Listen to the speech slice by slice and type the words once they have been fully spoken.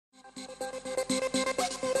Hi,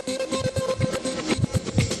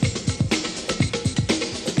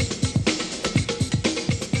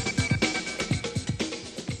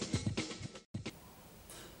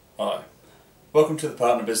 welcome to the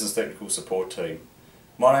Partner Business Technical Support Team.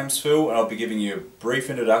 My name's Phil and I'll be giving you a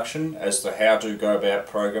brief introduction as to how to go about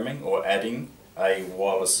programming or adding a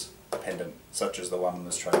wireless pendant such as the one on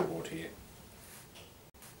this training board here.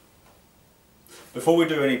 Before we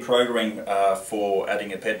do any programming for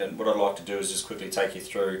adding a pendant, what I'd like to do is just quickly take you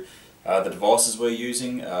through the devices we're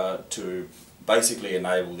using to basically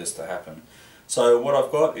enable this to happen. So what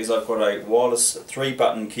I've got a wireless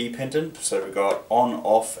 3-button key pendant. So we've got on,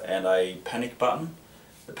 off and a panic button.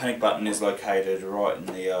 The panic button is located right in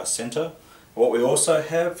the center. What we also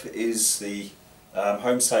have is the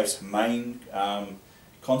HomeSafe's main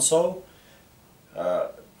console,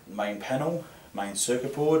 main panel, main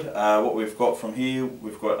circuit board. What we've got from here,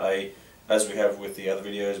 we've got as we have with the other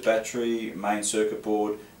videos, battery, main circuit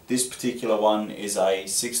board. This particular one is a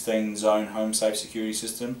 16-zone HomeSafe security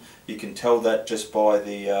system. You can tell that just by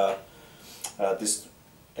the this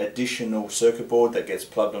additional circuit board that gets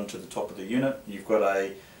plugged onto the top of the unit. You've got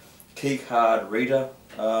a key card reader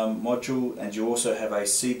module, and you also have a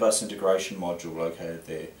C-bus integration module located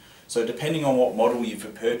there. So depending on what model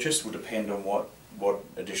you've purchased will depend on what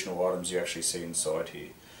additional items you actually see inside here.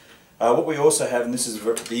 What we also have, and this is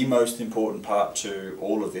the most important part to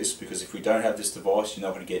all of this, because if we don't have this device you're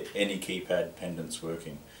not going to get any keypad pendants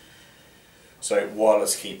working. So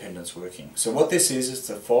wireless key pendants working. So what this is, it's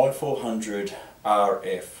a 5400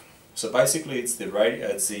 RF. So basically it's the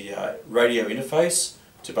radio interface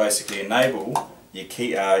to basically enable your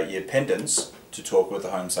pendants to talk with the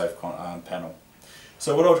HomeSafe panel.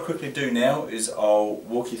 So what I'll quickly do now is I'll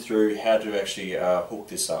walk you through how to actually hook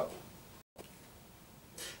this up.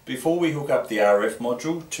 Before we hook up the RF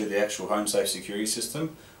module to the actual HomeSafe security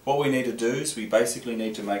system, what we need to do is we basically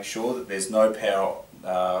need to make sure that there's no power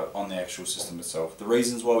on the actual system itself. The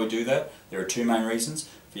reasons why we do that, there are two main reasons: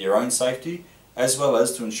 for your own safety, as well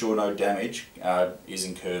as to ensure no damage is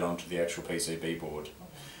incurred onto the actual PCB board.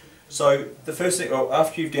 So the first thing,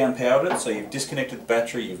 after you've down powered it, so you've disconnected the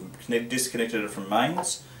battery, you've disconnected it from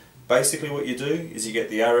mains, basically what you do is you get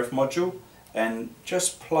the RF module and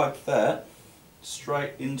just plug that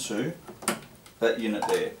straight into that unit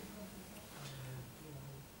there.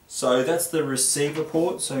 So that's the receiver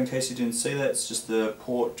port. So in case you didn't see that, it's just the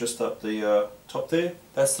port just up the top there.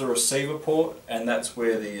 That's the receiver port, and that's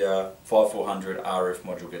where the 5400 RF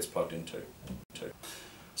module gets plugged into.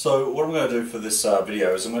 So what I'm going to do for this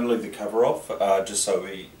video is I'm going to leave the cover off just so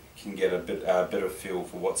we can get a better feel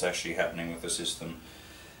for what's actually happening with the system.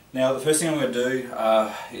 Now the first thing I'm going to do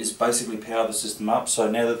is basically power the system up. So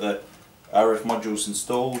now that the RF module is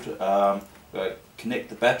installed, connect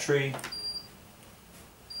the battery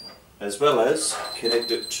as well as connect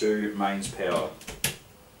it to mains power.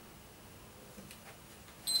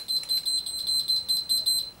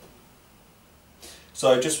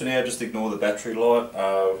 So just for now, just ignore the battery light.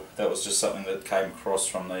 That was just something that came across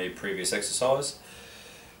from the previous exercise.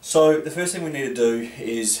 So the first thing we need to do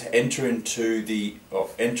is enter in the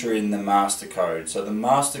master code. So the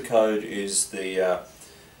master code is the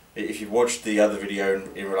if you've watched the other video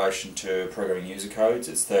in relation to programming user codes,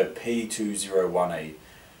 it's the P201E.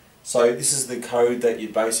 So this is the code that you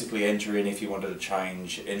basically enter in if you wanted to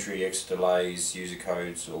change entry, exit delays, user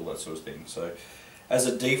codes, all that sort of thing. So as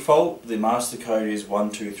a default, the master code is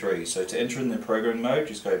 123. So to enter in the programming mode,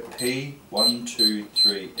 just go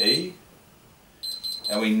P123E.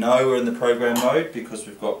 And we know we're in the program mode because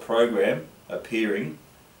we've got program appearing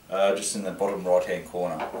just in the bottom right hand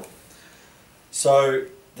corner. So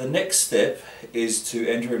the next step is to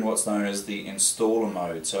enter in what's known as the installer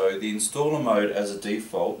mode. So the installer mode, as a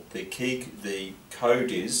default, the code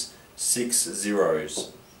is 6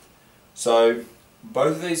 zeros. So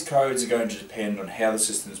both of these codes are going to depend on how the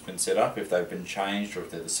system's been set up, if they've been changed or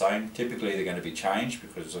if they're the same. Typically they're going to be changed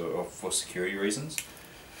because for security reasons.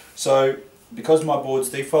 So because my board's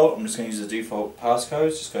default, I'm just going to use the default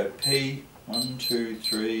passcodes. Just go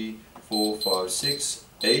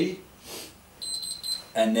P1234566E.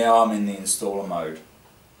 And now I'm in the installer mode.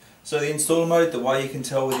 So the installer mode, the way you can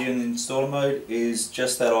tell whether you're in the installer mode is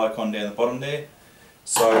just that icon down the bottom there.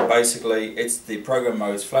 So basically it's the program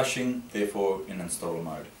mode's flashing, therefore in installer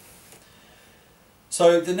mode.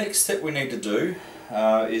 So the next step we need to do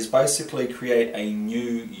is basically create a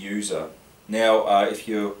new user. Now if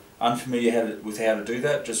you're unfamiliar with how to do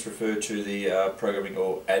that, just refer to the programming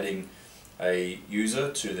or adding a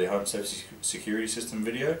user to the HomeSafe security system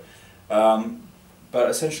video. But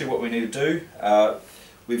essentially what we need to do,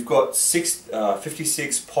 we've got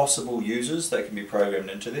 56 possible users that can be programmed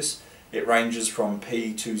into this, It ranges from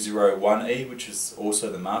P201E, which is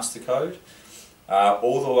also the master code,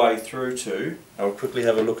 all the way through to, I'll quickly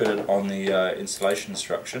have a look at it on the installation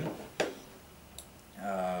instruction.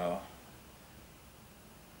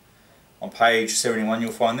 On page 71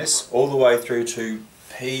 you'll find this, all the way through to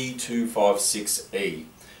P256E.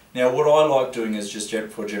 Now what I like doing is just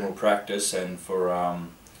for general practice and for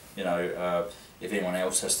if anyone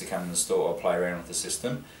else has to come in the store or play around with the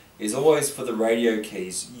system, is always for the radio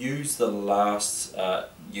keys use the last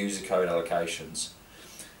user code allocations.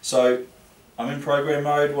 So I'm in program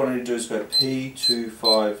mode. What I need to do is go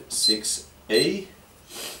P256E.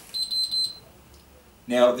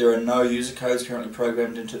 Now there are no user codes currently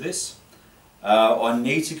programmed into this. I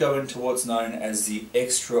need to go into what's known as the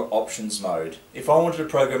extra options mode. If I wanted to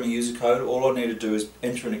program a user code, all I need to do is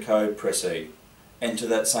enter in a code, press E. Enter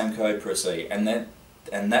that same code, press E, and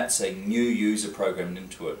that's a new user programmed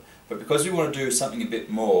into it. But because we want to do something a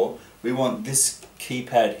bit more, we want this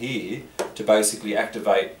keypad here to basically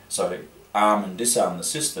activate, so arm and disarm the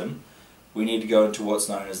system. We need to go into what's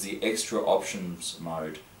known as the extra options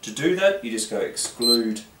mode. To do that, you just go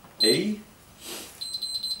exclude E.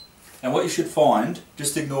 And what you should find,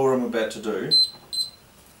 just ignore what I'm about to do,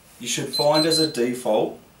 you should find as a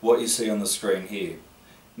default what you see on the screen here.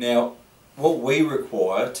 Now, what we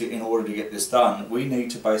require in order to get this done, we need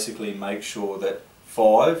to basically make sure that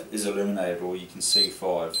 5 is illuminated, or you can see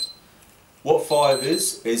 5. What 5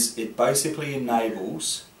 is it basically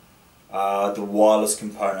enables the wireless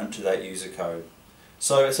component to that user code.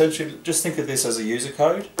 So essentially, just think of this as a user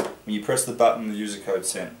code. When you press the button, the user code's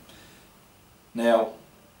sent. Now,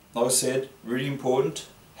 like I said, really important,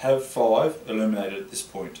 have 5 illuminated at this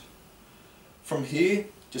point. From here,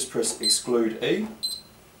 just press exclude E.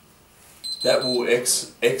 That will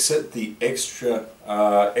exit the extra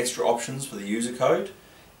options for the user code.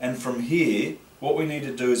 And from here, what we need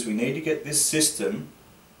to do is we need to get this system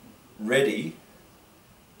ready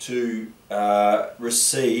to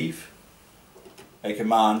receive a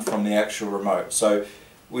command from the actual remote. So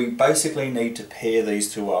we basically need to pair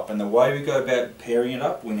these two up, and the way we go about pairing it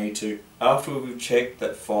up, we need to, after we've checked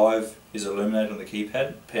that 5 is illuminated on the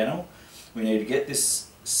keypad panel, we need to get this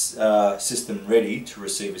system ready to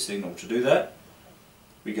receive a signal. To do that,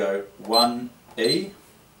 we go 1E.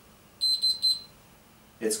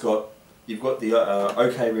 You've got the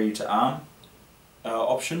OK ready to arm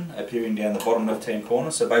option appearing down the bottom left hand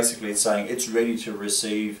corner. So basically it's saying it's ready to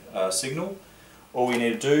receive a signal. All we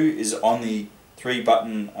need to do is on the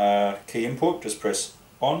 3-button key input, just press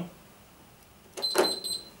on.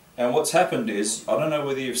 And what's happened is, I don't know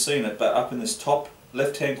whether you've seen it, but up in this top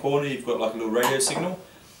left hand corner you've got like a little radio signal.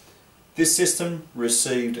 This system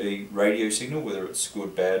received a radio signal, whether it's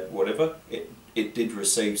good, bad, whatever. It did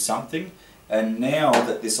receive something, and now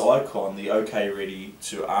that this icon, the OK ready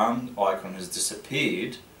to arm icon, has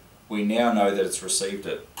disappeared, we now know that it's received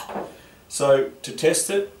it. So to test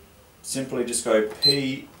it, simply just go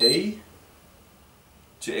PE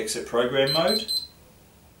to exit program mode.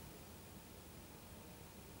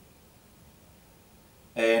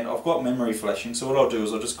 And I've got memory flashing, so what I'll do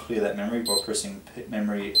is I'll just clear that memory by pressing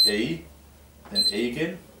memory E, then E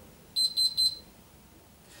again.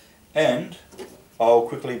 And I'll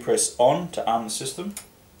quickly press on to arm the system.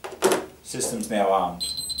 System's now armed.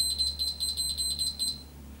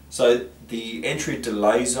 So the entry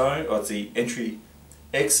delay zone, or the entry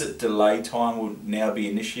exit delay time will now be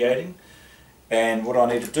initiating. And what I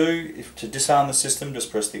need to do, to disarm the system,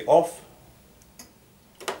 just press the off.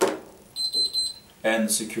 And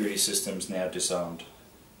the security system's now disarmed.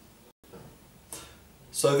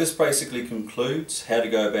 So this basically concludes how to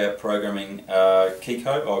go about programming key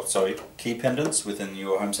pendants within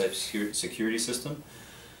your HomeSafe security system.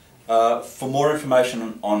 For more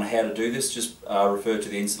information on how to do this, just refer to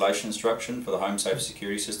the installation instruction for the HomeSafe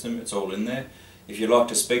security system. It's all in there. If you'd like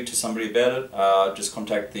to speak to somebody about it, just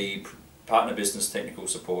contact the Partner Business Technical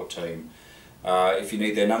Support team. If you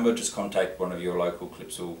need their number, just contact one of your local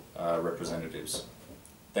Clipsal representatives.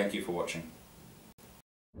 Thank you for watching.